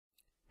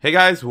Hey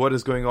guys, what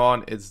is going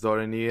on? It's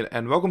Dorian here,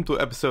 and welcome to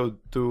episode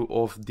 2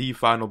 of the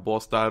final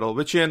boss title,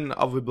 which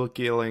I will be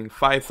killing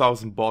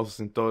 5,000 bosses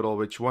in total,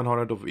 which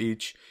 100 of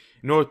each,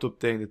 in order to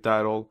obtain the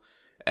title.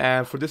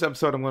 And for this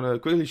episode, I'm gonna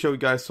quickly show you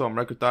guys some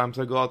record times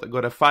I got. I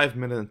got a 5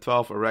 minute and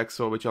 12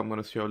 Erexo, which I'm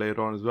gonna show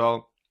later on as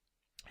well.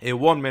 A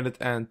 1 minute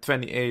and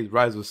 28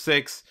 Rise of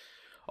 6.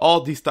 All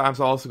these times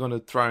I'm also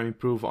gonna try and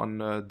improve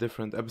on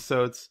different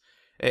episodes.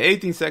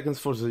 18 seconds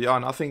for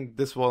Zayan. I think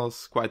this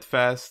was quite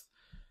fast.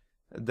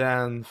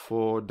 Then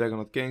for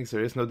Dagonet Kings,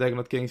 there is no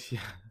Dagonet Kings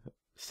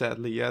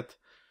sadly yet.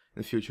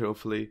 In the future,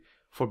 hopefully.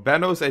 For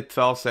Bandos,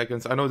 12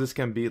 seconds. I know this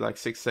can be like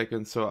 6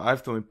 seconds, so I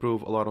have to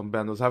improve a lot on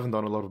Bandos. I haven't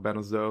done a lot of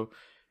Bandos though.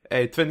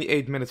 A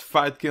 28 minutes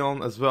fight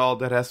kiln as well.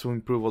 That has to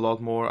improve a lot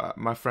more.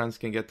 My friends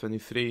can get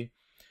 23.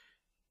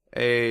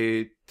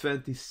 A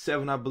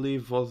 27, I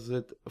believe, was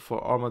it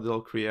for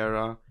Armadillo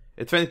Criera.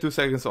 A 22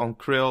 seconds on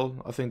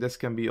Krill. I think this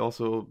can be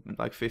also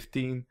like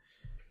 15.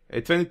 A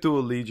 22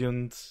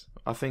 Allegiance.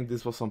 I think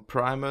this was on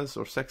Primus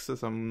or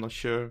Sextus, I'm not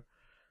sure.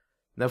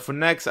 Now for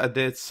next, I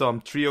did some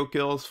trio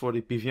kills for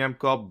the PVM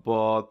Cup,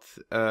 but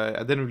I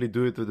didn't really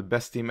do it with the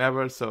best team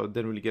ever, so I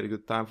didn't really get a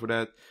good time for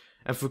that.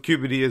 And for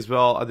QBD as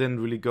well, I didn't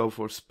really go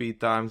for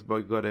speed times, but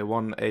I got a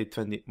 1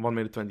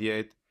 minute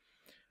 28.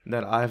 And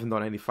then I haven't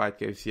done any fight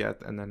caves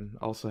yet, and then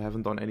also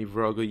haven't done any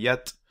Vroga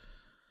yet.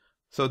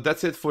 So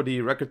that's it for the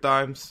record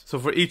times. So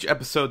for each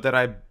episode that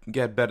I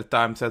get better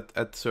times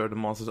at certain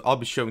monsters, I'll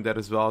be showing that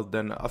as well.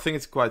 Then I think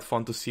it's quite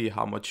fun to see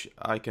how much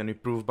I can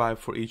improve by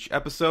for each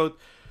episode.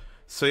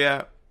 So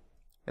yeah,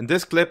 in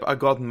this clip I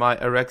got my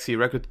Erexi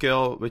record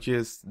kill, which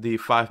is the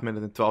 5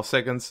 minutes and 12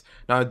 seconds.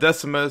 Now in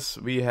Decimus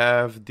we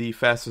have the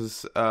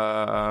fastest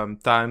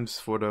times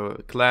for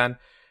the clan.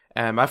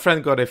 And my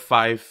friend got a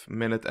 5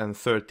 minute and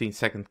 13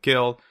 second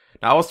kill.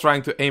 Now I was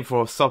trying to aim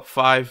for a sub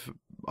 5.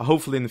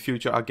 Hopefully in the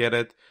future I'll get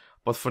it.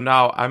 But for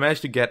now, I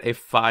managed to get a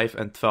 5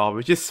 and 12,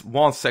 which is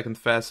 1 second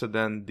faster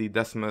than the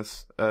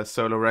Decimus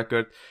solo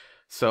record.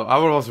 So I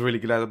was really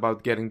glad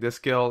about getting this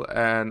kill,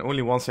 and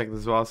only 1 second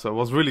as well, so it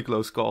was really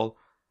close call.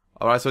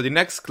 Alright, so the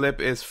next clip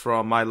is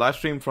from my live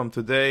stream from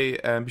today,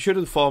 and be sure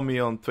to follow me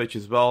on Twitch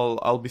as well.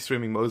 I'll be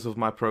streaming most of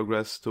my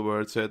progress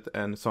towards it,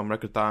 and some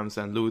record times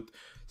and loot,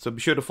 so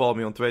be sure to follow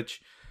me on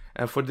Twitch.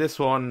 And for this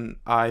one,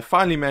 I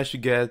finally managed to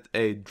get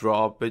a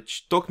drop,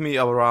 which took me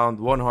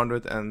around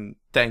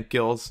 110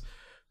 kills.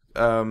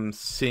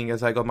 Seeing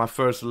as I got my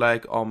first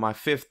leg on my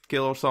 5th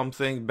kill or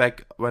something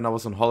back when I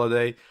was on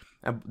holiday,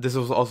 and this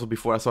was also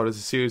before I started the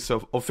series,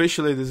 so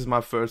officially this is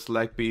my first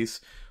leg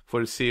piece for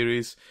the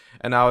series,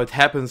 and now it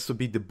happens to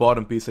be the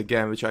bottom piece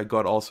again, which I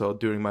got also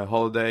during my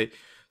holiday.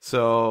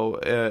 So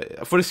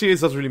for the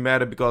series it doesn't really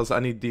matter because I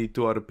need the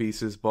 2 other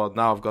pieces, but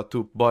now I've got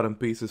 2 bottom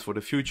pieces for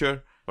the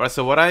future. Alright,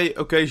 so what I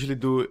occasionally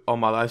do on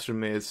my live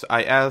stream is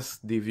I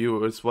ask the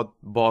viewers what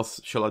boss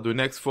shall I do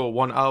next for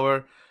 1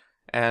 hour.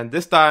 And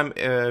this time,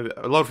 a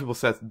lot of people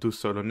said do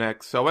solo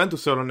next. So I went to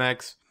solo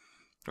next.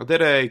 I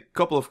did a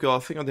couple of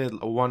kills. I think I did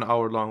a 1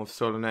 hour long of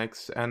solo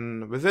next.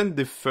 And within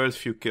the first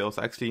few kills,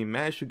 I actually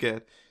managed to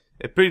get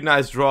a pretty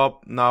nice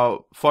drop.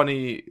 Now,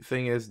 funny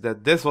thing is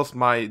that this was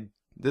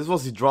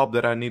the drop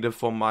that I needed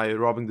for my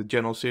Robbing the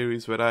General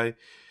series, where I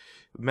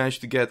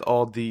managed to get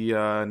all the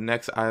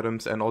next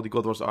items and all the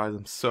God Wars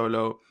items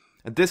solo.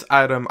 And this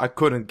item I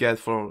couldn't get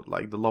for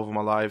like the love of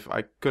my life.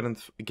 I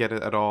couldn't get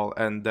it at all.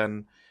 And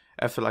then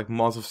after like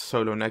months of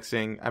solo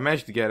nexting, I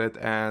managed to get it,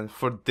 and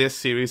for this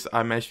series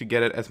I managed to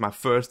get it as my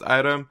first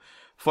item,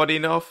 funny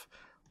enough.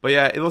 But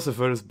yeah, it was a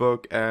Virtus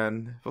book,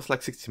 and it was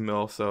like 60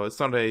 mil, so it's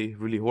not a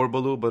really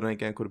horrible loot, but then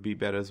again could be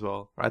better as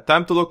well. Right,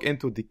 time to look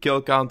into the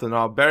kill count, and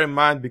now bear in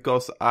mind,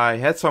 because I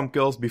had some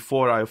kills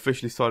before I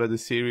officially started the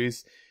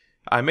series,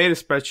 I made a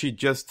spreadsheet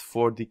just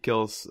for the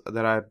kills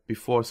that I had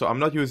before, so I'm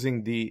not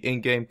using the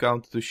in-game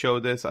count to show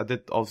this. I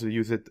did also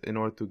use it in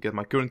order to get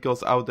my current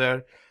kills out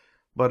there.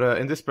 But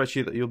in this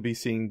spreadsheet, you'll be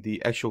seeing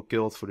the actual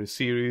kills for the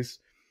series.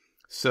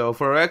 So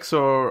for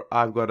Erexor,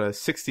 I've got a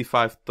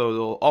 65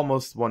 total,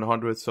 almost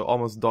 100, so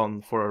almost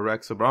done for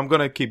Erexor. But I'm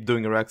gonna keep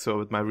doing Erexor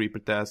with my Reaper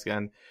task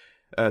and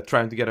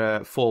trying to get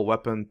a full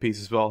weapon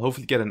piece as well.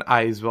 Hopefully get an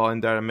eye as well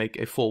in there and make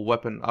a full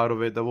weapon out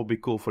of it. That will be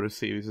cool for the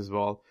series as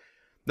well.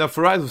 Now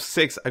for Rise of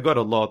 6, I got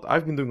a lot.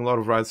 I've been doing a lot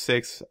of Rise of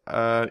 6.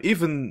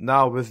 Even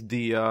now with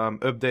the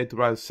update to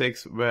Rise of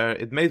 6, where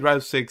it made Rise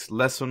of 6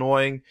 less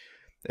annoying.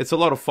 It's a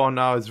lot of fun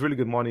now, it's really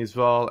good money as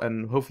well,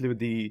 and hopefully with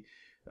the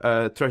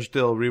Treasure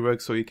Tail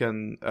rework, so you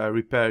can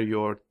repair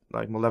your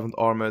like Malevolent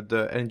armor,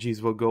 the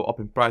energies will go up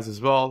in price as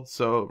well.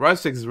 So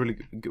Rise 6 is really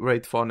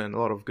great fun and a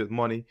lot of good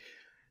money.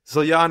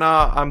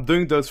 Zelyana, I'm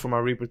doing those for my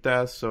Reaper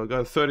test, so I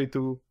got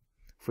 32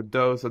 for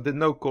those. I did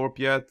no Corp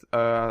yet,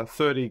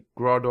 30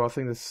 Grotto, I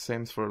think that's the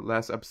same as for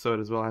last episode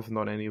as well, I haven't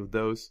done any of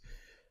those.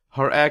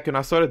 Harak, and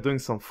I started doing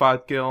some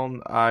fight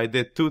kiln. I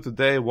did 2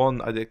 today.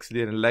 1 I actually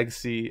did in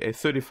Legacy, a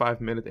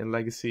 35 minute in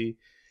Legacy.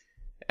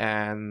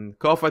 And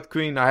Call Fight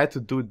Queen, I had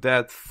to do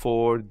that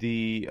for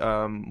the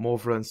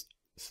Morvran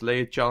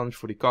Slayer challenge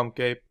for the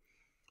Comcape.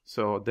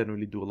 so I didn't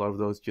really do a lot of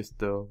those, just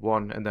the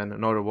one, and then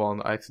another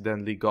one I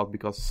accidentally got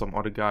because some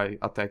other guy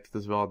attacked it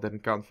as well.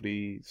 Didn't count for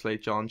the Slay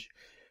challenge.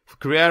 For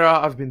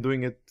Carrera, I've been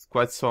doing it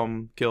quite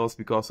some kills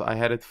because I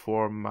had it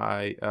for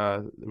my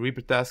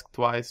Reaper task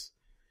twice.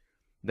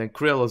 Then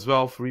Krill as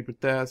well for Reaper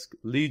task.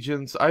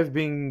 Legions, I've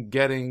been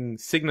getting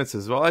signets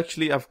as well.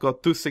 Actually, I've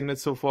got 2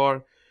 signets so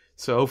far,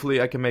 so hopefully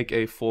I can make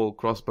a full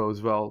crossbow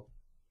as well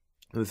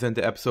within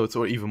the episodes,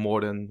 or even more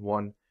than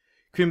 1.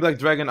 Queen Black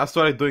Dragon, I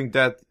started doing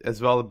that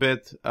as well a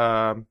bit.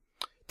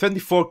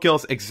 24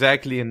 kills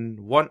exactly in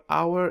 1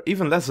 hour,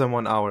 even less than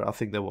 1 hour, I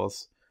think that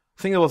was.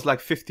 I think it was like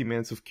 50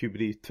 minutes of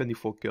QBD,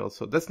 24 kills,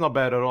 so that's not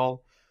bad at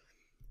all.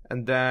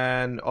 And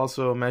then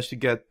also managed to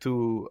get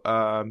 2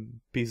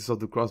 pieces of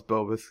the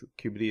crossbow with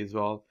QBD as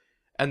well.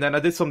 And then I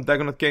did some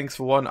Dagonet Kings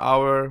for 1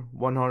 hour,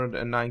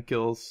 109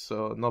 kills,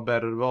 so not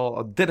bad at all.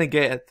 I didn't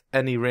get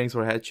any rings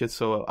or hatchets,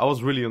 so I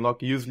was really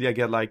unlucky. Usually I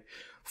get like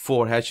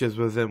 4 hatchets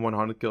within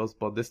 100 kills,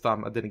 but this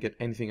time I didn't get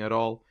anything at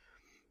all.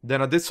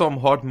 Then I did some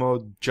hard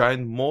mode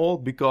Giant Mole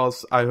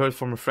because I heard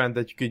from a friend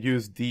that you could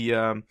use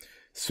the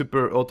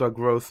super ultra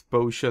growth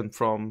potion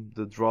from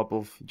the drop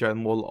of Giant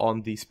Mole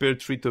on the spirit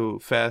tree to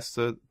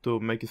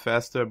make it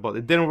faster, but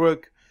it didn't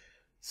work.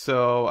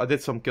 So I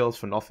did some kills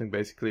for nothing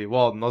basically.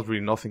 Well, not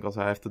really nothing because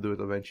I have to do it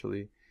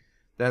eventually.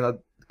 Then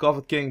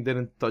Covet King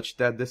didn't touch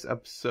that this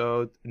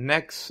episode.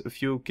 Next, a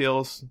few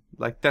kills,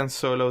 like 10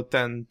 solo,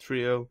 10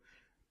 trio.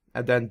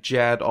 And then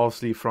Jad,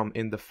 obviously, from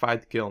In the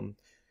Fight Kiln.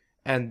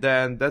 And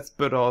then that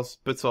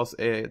puts us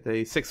at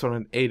a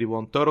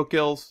 681 total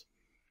kills.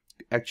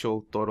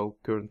 Actual total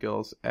current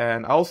kills.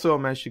 And I also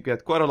managed to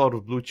get quite a lot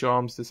of blue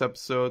charms this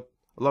episode.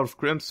 A lot of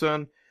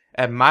crimson.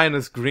 And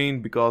minus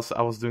green because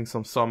I was doing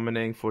some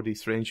summoning for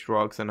these ranged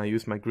rocks and I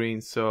used my green.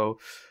 So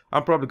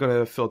I'm probably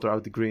gonna filter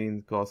out the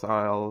green because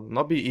I'll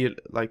not be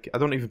I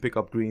don't even pick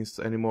up greens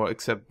anymore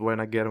except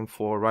when I get them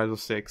for Rise of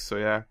 6. So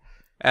yeah.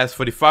 As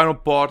for the final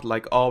part,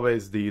 like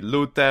always, the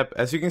loot tab.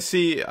 As you can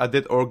see, I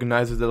did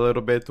organize it a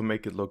little bit to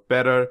make it look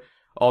better.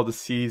 All the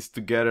seeds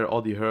together,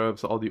 all the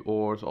herbs, all the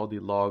ores, all the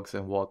logs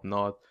and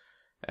whatnot.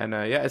 And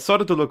yeah, it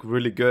started to look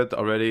really good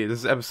already. This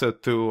is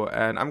episode 2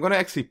 and I'm gonna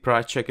actually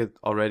price check it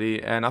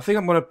already. And I think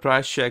I'm gonna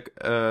price check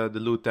the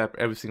loot tab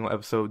every single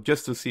episode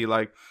just to see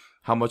like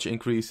how much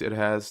increase it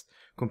has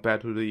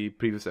compared to the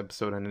previous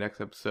episode and the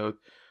next episode.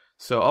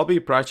 So I'll be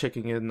price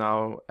checking it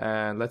now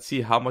and let's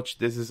see how much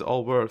this is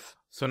all worth.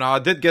 So now I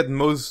did get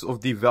most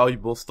of the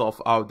valuable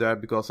stuff out there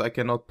because I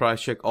cannot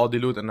price check all the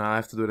loot and I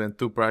have to do it in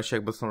 2 price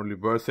check, but it's not really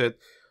worth it.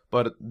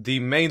 But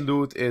the main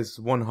loot is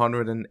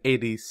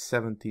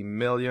 170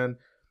 million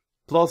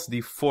plus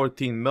the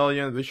 14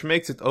 million, which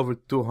makes it over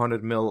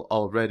 200 mil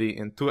already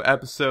in 2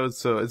 episodes.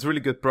 So it's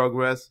really good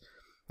progress.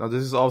 Now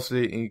this is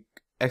obviously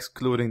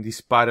excluding the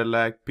spider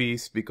leg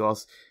piece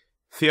because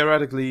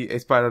theoretically a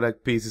spider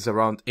leg piece is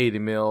around 80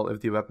 mil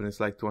if the weapon is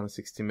like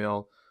 260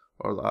 mil.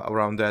 Or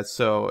around that.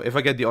 So if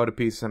I get the other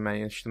pieces and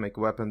manage to make a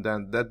weapon,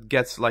 then that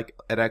gets like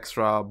an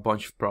extra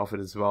bunch of profit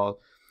as well.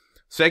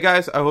 So yeah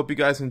guys, I hope you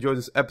guys enjoyed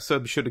this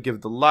episode. Be sure to give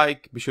it a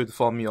like, be sure to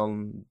follow me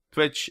on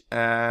Twitch,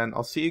 and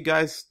I'll see you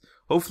guys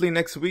hopefully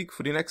next week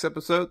for the next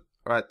episode.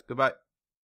 Alright, goodbye.